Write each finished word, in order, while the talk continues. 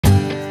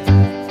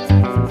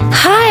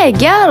Hey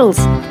girls!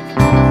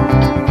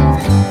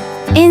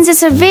 In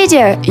this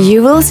video,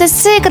 you will see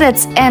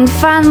secrets and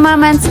fun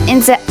moments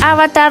in the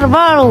Avatar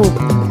world.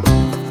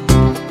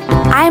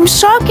 I'm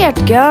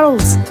shocked,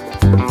 girls!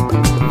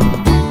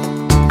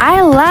 I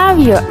love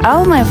you,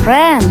 all my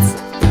friends!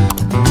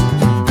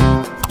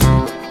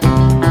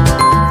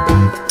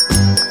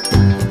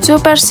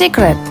 Super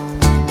secret!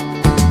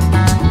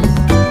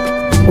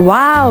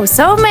 Wow,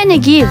 so many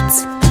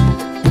gifts!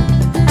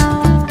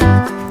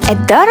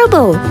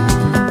 Adorable!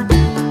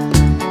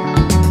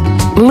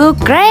 Look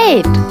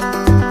great!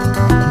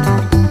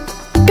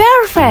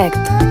 Perfect!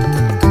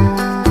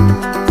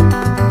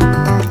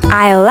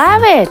 I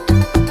love it!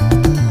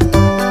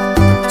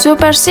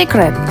 Super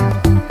secret!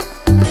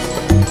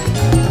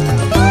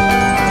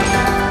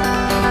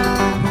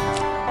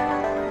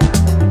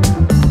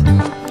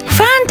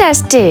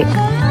 Fantastic!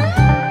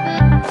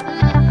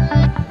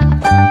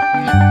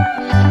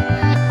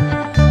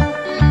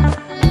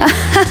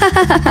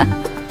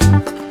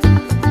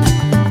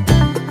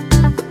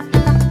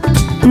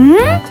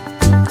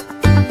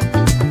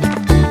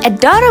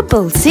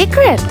 Adorable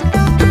secret!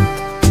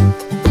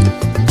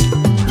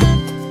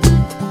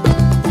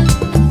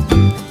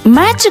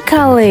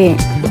 Magically!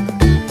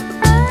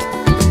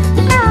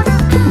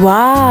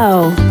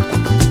 Wow!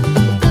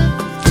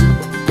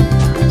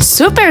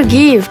 Super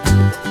gift!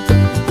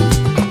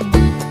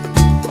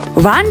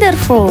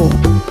 Wonderful!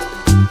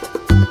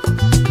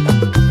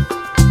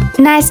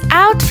 Nice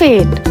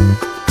outfit!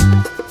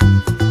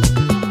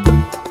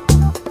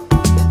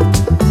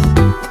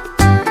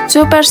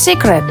 Super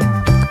secret!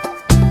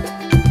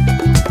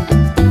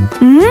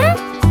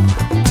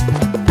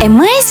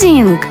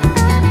 Amazing!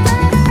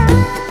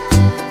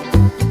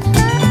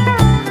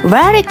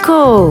 Very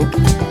cool!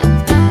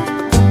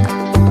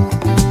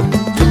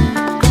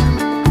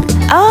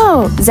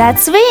 Oh,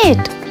 that's sweet!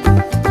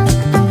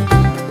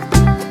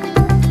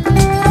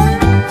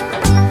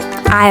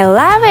 I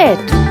love it!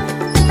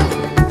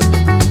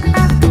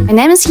 My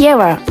name is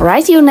Eva.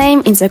 Write your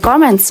name in the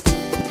comments.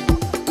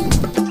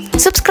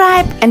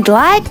 Subscribe and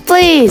like,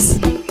 please!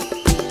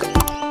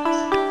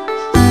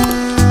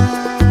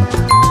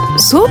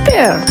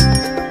 Super!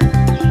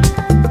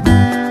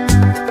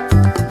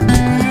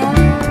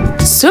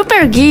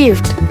 Super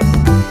gift!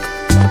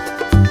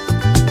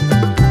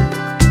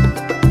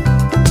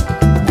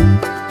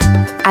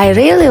 I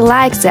really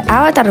like the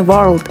Avatar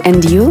world,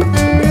 and you?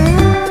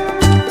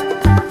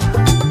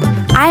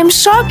 I'm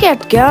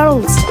shocked,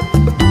 girls!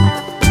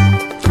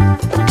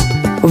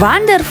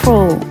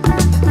 Wonderful!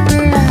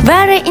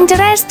 Very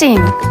interesting!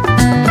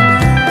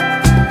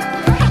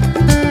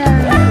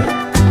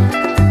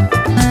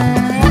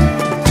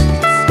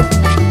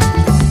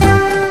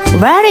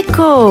 Very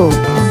cool!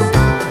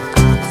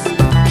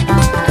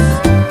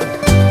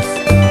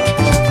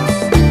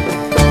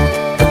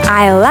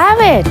 I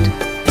love it!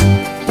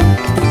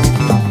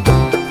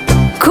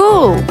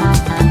 Cool!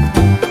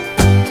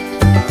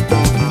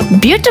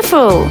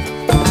 Beautiful!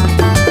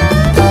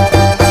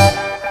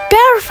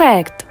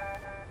 Perfect!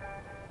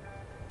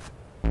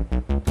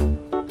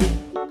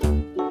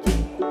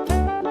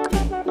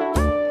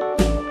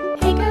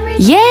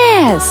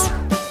 Yes!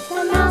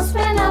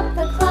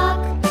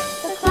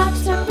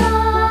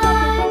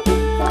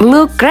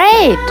 Look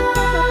great!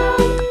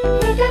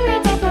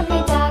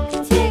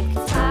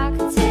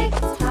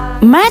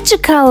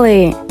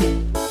 Magically!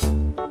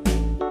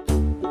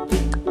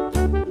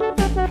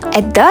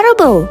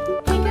 Adorable!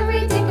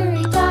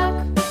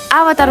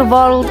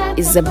 Avatarworld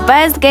is the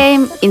best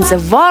game in the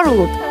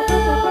world!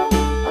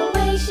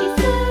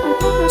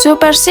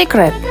 Super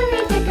secret!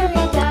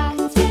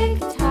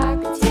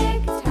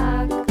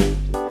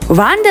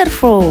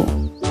 Wonderful!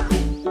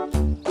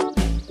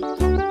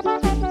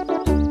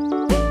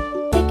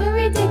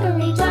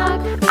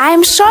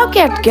 I'm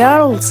shocked,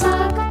 girls!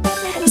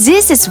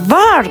 This is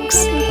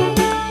works!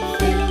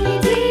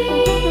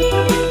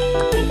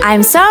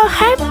 I'm so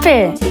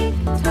happy!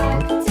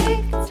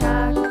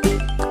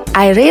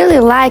 I really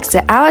like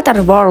the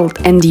Avatar world,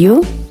 and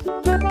you?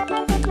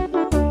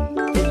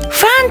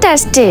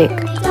 Fantastic!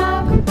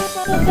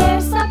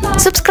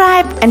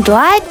 Subscribe and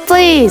like,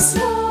 please!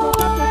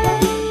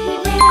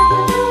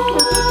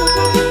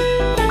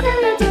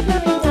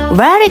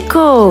 Very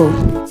cool!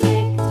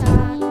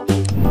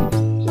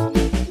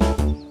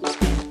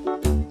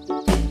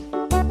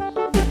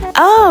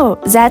 Oh,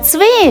 that's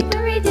sweet!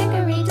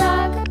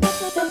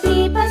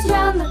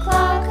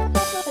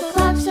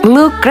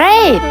 Look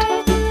great!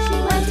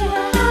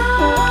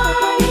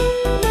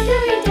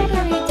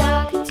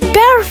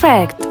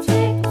 Perfect!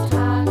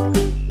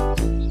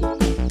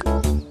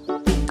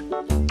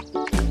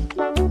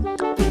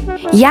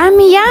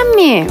 Yummy,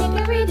 yummy!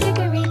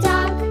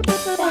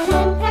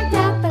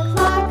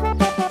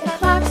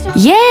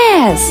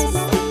 Yes!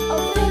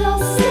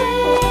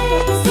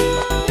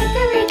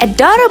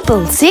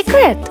 Adorable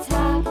secret!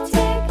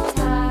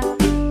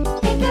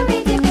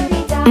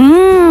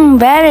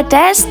 Very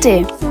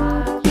tasty!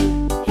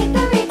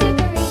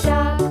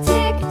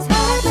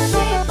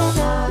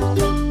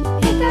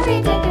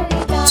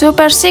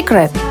 Super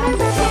secret!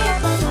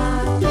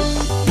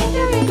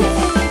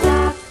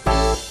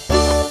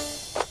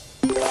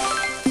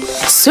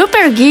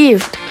 Super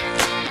gift!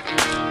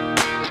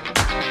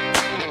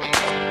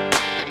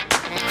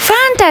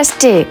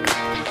 Fantastic!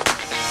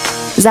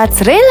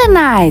 That's really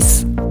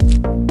nice!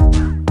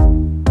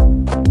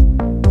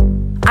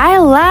 I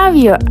love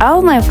you,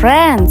 all my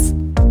friends!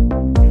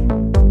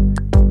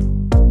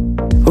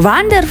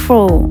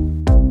 Wonderful!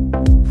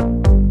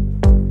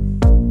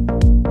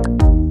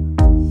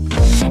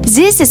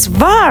 This is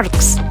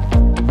works!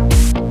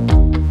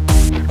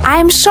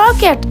 I'm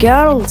shocked,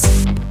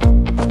 girls!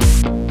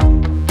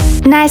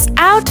 Nice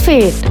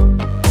outfit!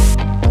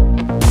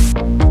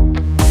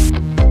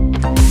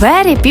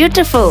 Very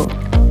beautiful!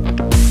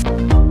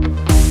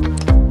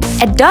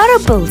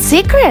 Adorable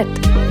secret!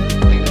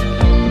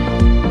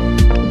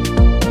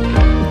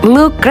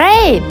 Look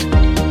great!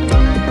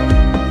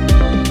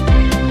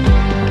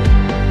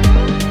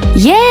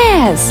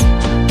 Yes!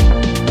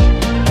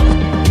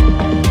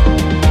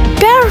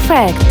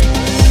 Perfect!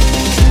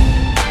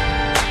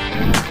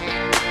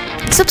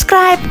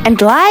 Subscribe and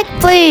like,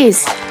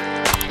 please!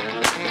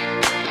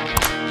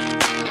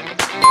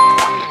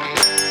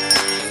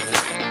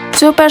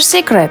 Super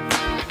secret!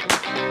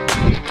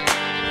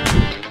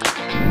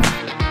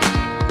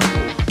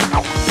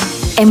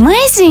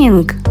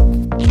 Amazing!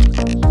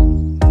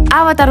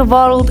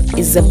 Avatarworld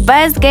is the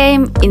best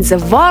game in the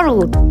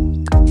world!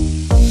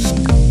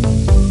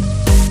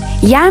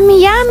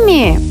 Yummy,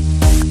 yummy!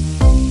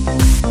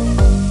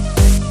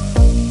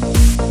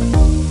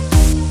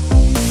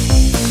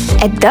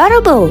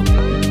 Adorable!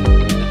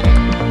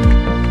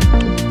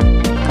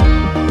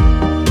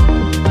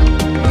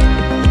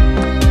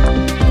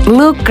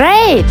 Look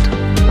great!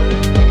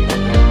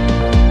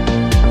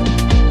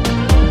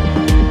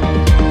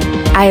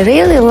 I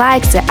really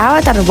like the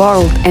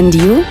Avatarworld, and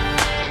you?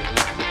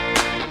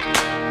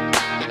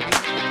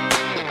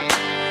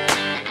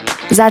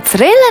 That's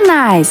really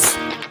nice!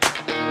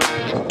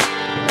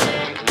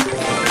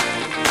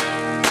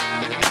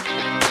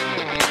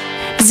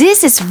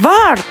 This is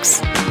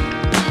works!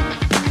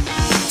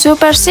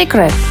 Super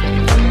secret!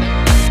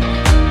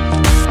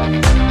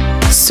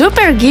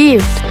 Super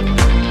gift!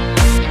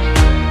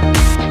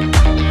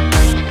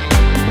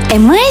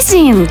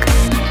 Amazing!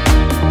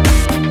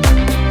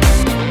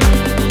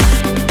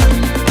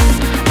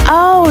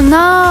 Oh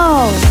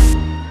no!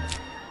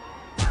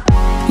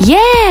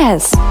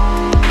 Yes!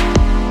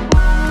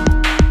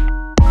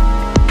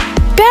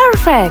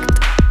 Perfect!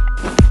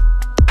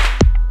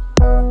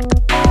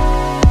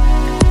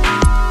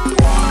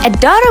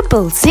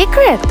 Adorable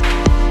secret!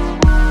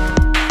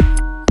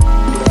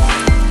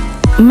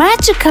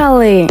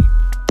 Magically!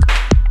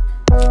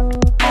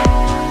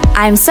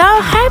 I'm so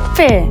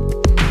happy!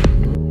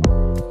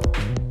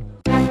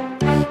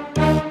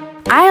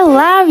 I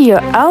love you,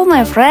 all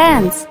my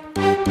friends!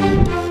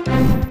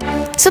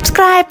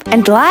 Subscribe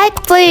and like,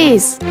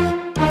 please!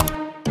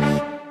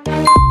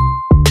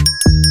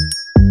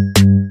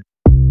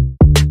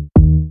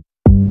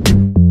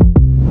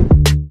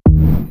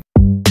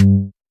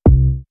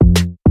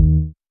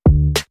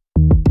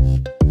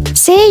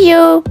 See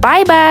you!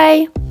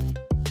 Bye-bye!